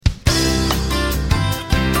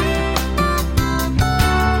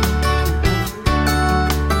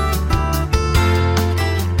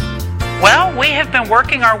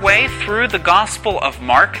working our way through the Gospel of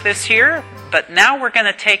Mark this year, but now we're going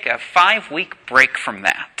to take a 5-week break from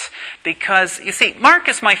that. Because, you see, Mark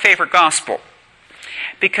is my favorite Gospel.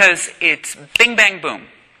 Because it's bing, bang, boom.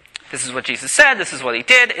 This is what Jesus said, this is what he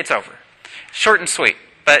did, it's over. Short and sweet,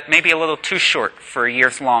 but maybe a little too short for a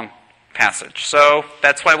years-long passage. So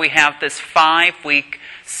that's why we have this 5-week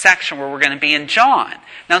section where we're going to be in John.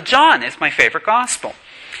 Now, John is my favorite Gospel.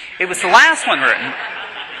 It was the last one written.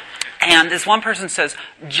 And as one person says,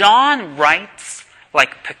 John writes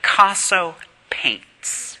like Picasso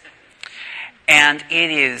paints. And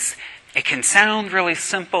it can sound really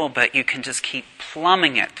simple, but you can just keep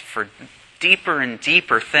plumbing it for deeper and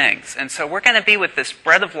deeper things. And so we're going to be with this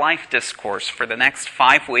Bread of Life discourse for the next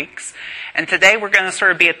 5 weeks. And today we're going to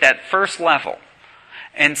sort of be at that first level.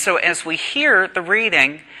 And so as we hear the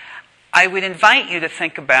reading, I would invite you to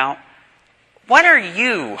think about, what are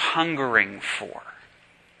you hungering for?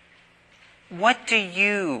 What do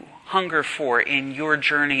you hunger for in your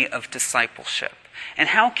journey of discipleship? And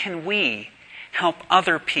how can we help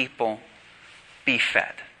other people be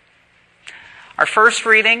fed? Our first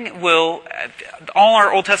reading all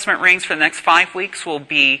our Old Testament readings for the next 5 weeks will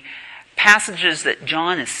be passages that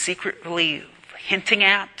John is secretly hinting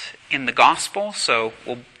at in the Gospel, so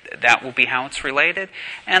that will be how it's related.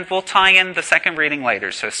 And we'll tie in the second reading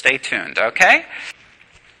later, so stay tuned, okay?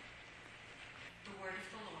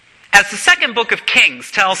 As the second book of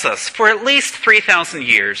Kings tells us, for at least 3,000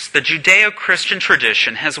 years, the Judeo-Christian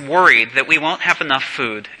tradition has worried that we won't have enough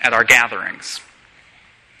food at our gatherings.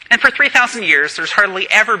 And for 3,000 years, there's hardly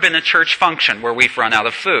ever been a church function where we've run out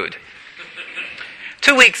of food.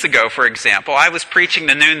 2 weeks ago, for example, I was preaching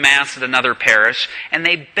the noon mass at another parish, and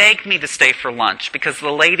they begged me to stay for lunch because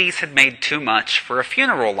the ladies had made too much for a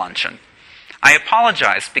funeral luncheon. I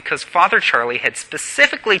apologized because Father Charlie had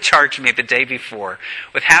specifically charged me the day before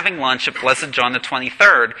with having lunch at Blessed John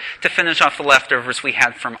XXIII to finish off the leftovers we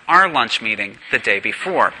had from our lunch meeting the day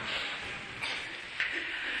before.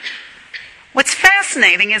 What's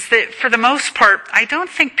fascinating is that, for the most part, I don't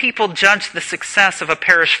think people judge the success of a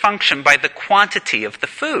parish function by the quantity of the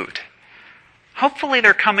food. Hopefully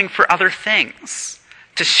they're coming for other things,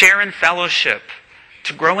 to share in fellowship,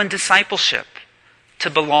 to grow in discipleship,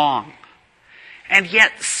 to belong. And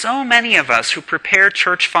yet, so many of us who prepare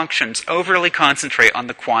church functions overly concentrate on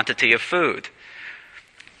the quantity of food.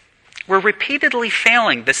 We're repeatedly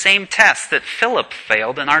failing the same test that Philip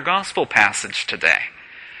failed in our gospel passage today.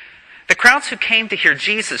 The crowds who came to hear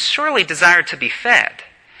Jesus surely desired to be fed,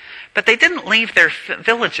 but they didn't leave their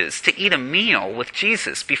villages to eat a meal with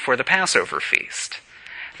Jesus before the Passover feast.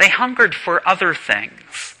 They hungered for other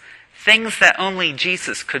things, things that only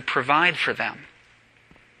Jesus could provide for them.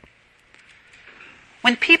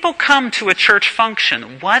 When people come to a church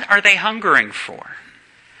function, what are they hungering for?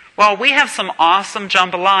 While we have some awesome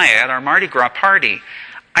jambalaya at our Mardi Gras party,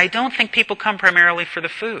 I don't think people come primarily for the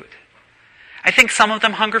food. I think some of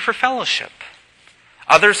them hunger for fellowship.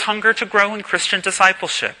 Others hunger to grow in Christian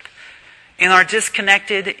discipleship. In our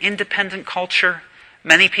disconnected, independent culture,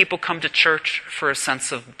 many people come to church for a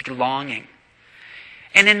sense of belonging.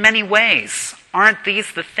 And in many ways, aren't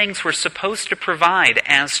these the things we're supposed to provide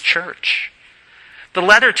as church? The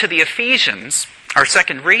letter to the Ephesians, our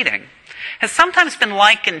second reading, has sometimes been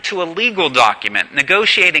likened to a legal document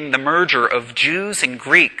negotiating the merger of Jews and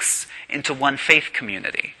Greeks into one faith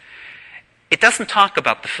community. It doesn't talk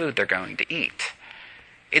about the food they're going to eat.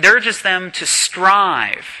 It urges them to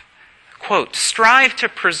strive, quote, strive to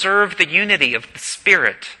preserve the unity of the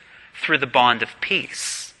Spirit through the bond of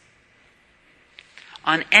peace.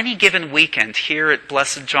 On any given weekend here at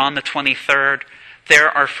Blessed John XXIII, there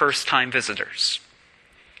are first-time visitors.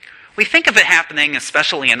 We think of it happening,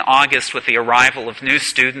 especially in August, with the arrival of new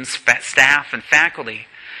students, staff, and faculty.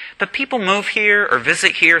 But people move here or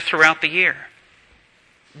visit here throughout the year.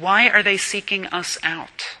 Why are they seeking us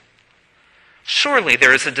out? Surely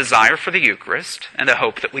there is a desire for the Eucharist and a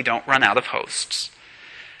hope that we don't run out of hosts.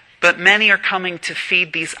 But many are coming to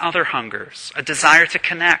feed these other hungers, a desire to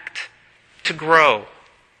connect, to grow,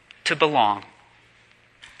 to belong.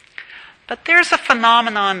 But there's a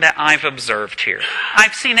phenomenon that I've observed here.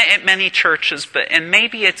 I've seen it at many churches, and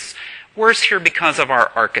maybe it's worse here because of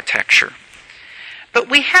our architecture. But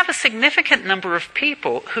we have a significant number of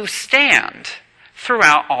people who stand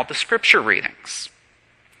throughout all the scripture readings.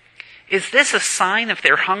 Is this a sign of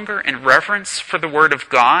their hunger and reverence for the Word of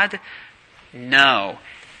God? No.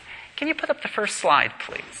 Can you put up the first slide,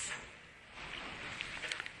 please?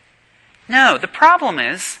 No, the problem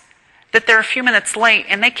is that they're a few minutes late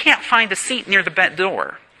and they can't find a seat near the bed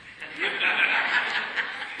door.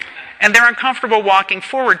 And they're uncomfortable walking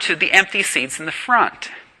forward to the empty seats in the front.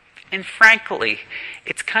 And frankly,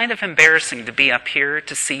 it's kind of embarrassing to be up here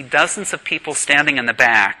to see dozens of people standing in the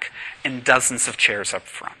back and dozens of chairs up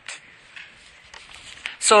front.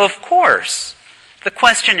 So of course, the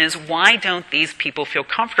question is, why don't these people feel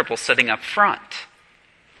comfortable sitting up front?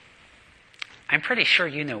 I'm pretty sure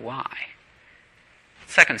you know why.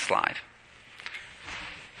 Second slide.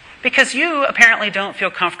 Because you apparently don't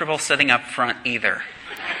feel comfortable sitting up front either.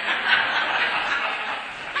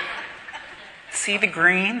 See the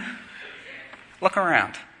green? Look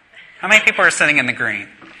around. How many people are sitting in the green?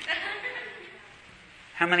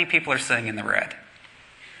 How many people are sitting in the red?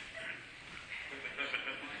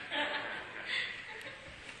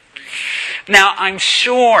 Now, I'm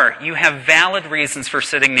sure you have valid reasons for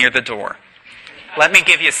sitting near the door. Let me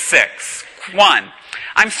give you 6. 1,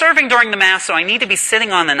 I'm serving during the Mass, so I need to be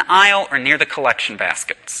sitting on an aisle or near the collection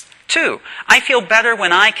baskets. 2, I feel better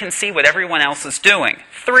when I can see what everyone else is doing.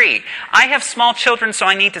 3, I have small children, so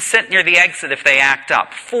I need to sit near the exit if they act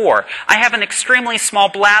up. 4, I have an extremely small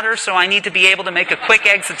bladder, so I need to be able to make a quick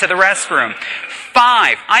exit to the restroom.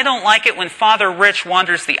 5, I don't like it when Father Rich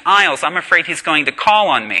wanders the aisles. I'm afraid he's going to call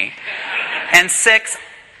on me. And 6,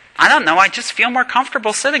 I don't know, I just feel more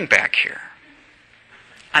comfortable sitting back here.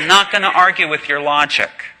 I'm not going to argue with your logic.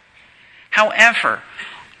 However,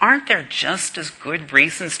 aren't there just as good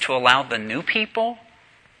reasons to allow the new people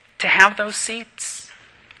to have those seats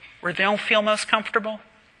where they'll feel most comfortable?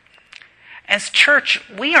 As church,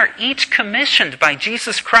 we are each commissioned by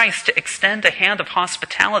Jesus Christ to extend a hand of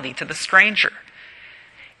hospitality to the stranger,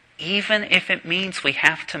 even if it means we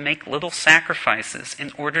have to make little sacrifices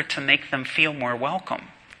in order to make them feel more welcome.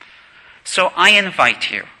 So I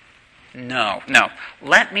invite you. No,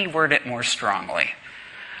 let me word it more strongly.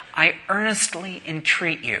 I earnestly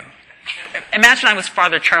entreat you. Imagine I was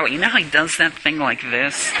Father Charlie. You know how he does that thing like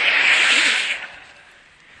this?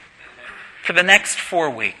 For the next 4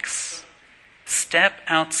 weeks, step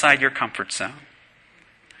outside your comfort zone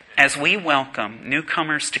as we welcome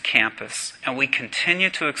newcomers to campus and we continue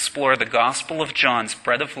to explore the Gospel of John's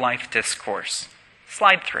Bread of Life discourse.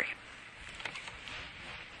 Slide 3.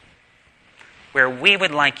 Where we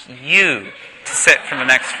would like you to sit for the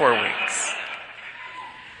next 4 weeks.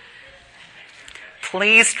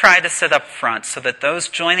 Please try to sit up front so that those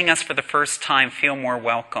joining us for the first time feel more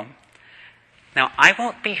welcome. Now, I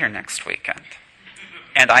won't be here next weekend.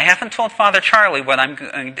 And I haven't told Father Charlie what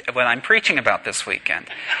I'm preaching about this weekend.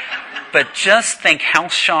 But just think how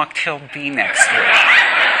shocked he'll be next week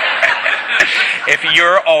if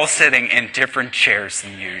you're all sitting in different chairs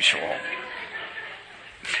than usual.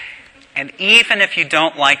 And even if you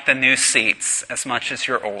don't like the new seats as much as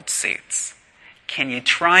your old seats, can you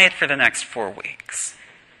try it for the next 4 weeks?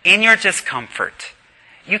 In your discomfort,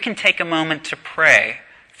 you can take a moment to pray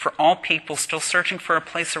for all people still searching for a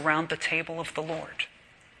place around the table of the Lord.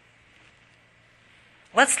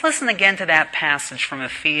 Let's listen again to that passage from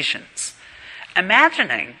Ephesians,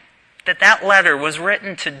 imagining that letter was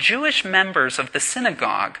written to Jewish members of the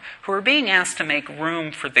synagogue who were being asked to make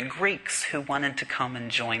room for the Greeks who wanted to come and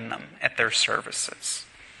join them at their services.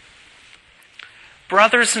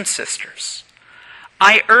 Brothers and sisters,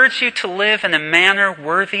 I urge you to live in a manner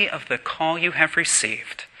worthy of the call you have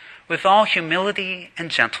received, with all humility and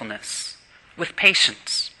gentleness, with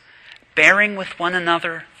patience, bearing with one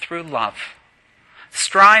another through love,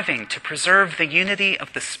 striving to preserve the unity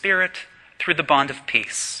of the Spirit through the bond of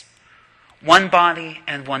peace. One body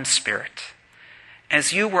and one Spirit,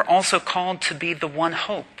 as you were also called to be the one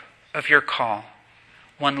hope of your call,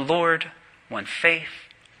 one Lord, one faith,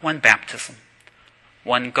 one baptism,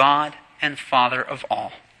 one God and Father of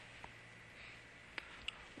all.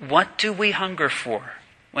 What do we hunger for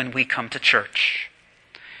when we come to church?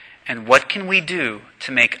 And what can we do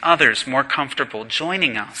to make others more comfortable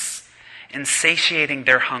joining us in satiating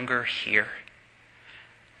their hunger here?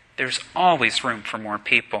 There's always room for more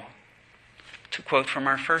people. To quote from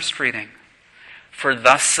our first reading, "For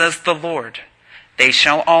thus says the Lord, they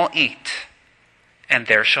shall all eat, and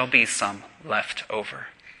there shall be some left over."